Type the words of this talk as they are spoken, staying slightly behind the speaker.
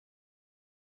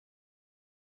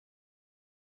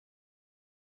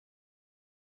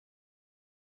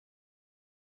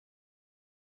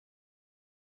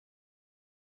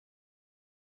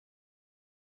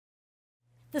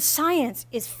The science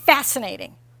is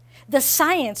fascinating. The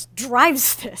science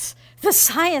drives this. The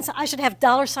science, I should have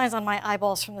dollar signs on my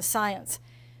eyeballs from the science.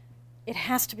 It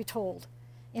has to be told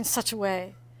in such a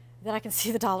way that I can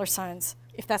see the dollar signs,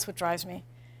 if that's what drives me.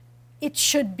 It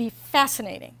should be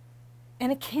fascinating,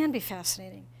 and it can be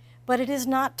fascinating, but it is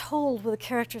not told with the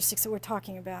characteristics that we're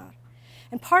talking about.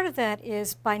 And part of that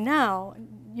is, by now,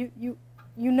 you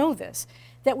know this,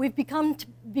 that we've begun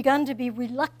to be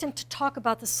reluctant to talk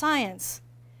about the science.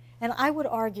 And I would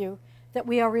argue that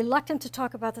we are reluctant to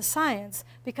talk about the science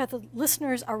because the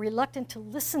listeners are reluctant to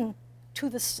listen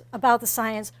to about the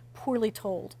science poorly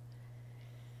told.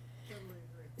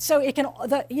 So it can,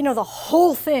 the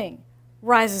whole thing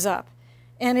rises up,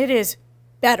 and it is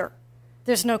better.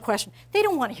 There's no question. They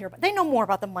don't want to hear about it. They know more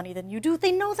about the money than you do.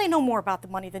 They know more about the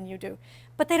money than you do.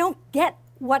 But they don't get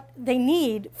what they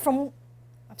need from,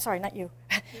 I'm sorry, not you,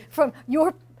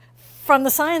 from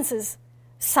the sciences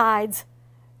side's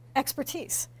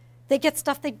expertise. They get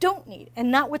stuff they don't need and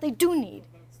not what they do need.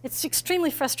 It's extremely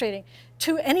frustrating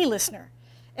to any listener.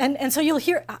 And so you'll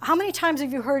hear, how many times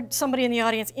have you heard somebody in the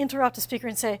audience interrupt a speaker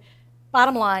and say,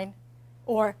 bottom line,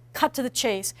 or cut to the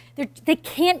chase? They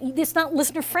can't, it's not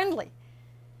listener friendly.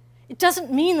 It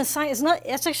doesn't mean the science,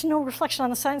 it's actually no reflection on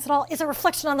the science at all. It's a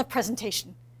reflection on the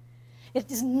presentation. It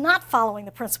is not following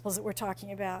the principles that we're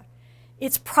talking about.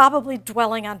 It's probably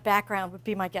dwelling on background would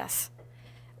be my guess,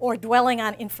 or dwelling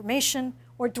on information,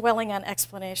 or dwelling on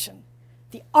explanation.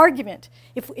 The argument,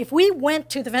 if we went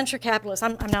to the venture capitalists,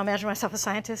 I'm now imagining myself a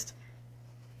scientist.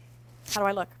 How do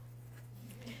I look?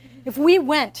 If we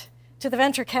went to the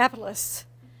venture capitalists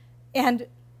and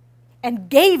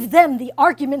gave them the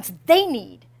arguments they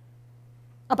need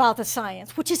about the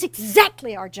science, which is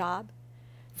exactly our job,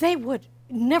 they would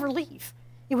never leave.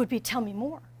 It would be, tell me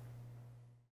more.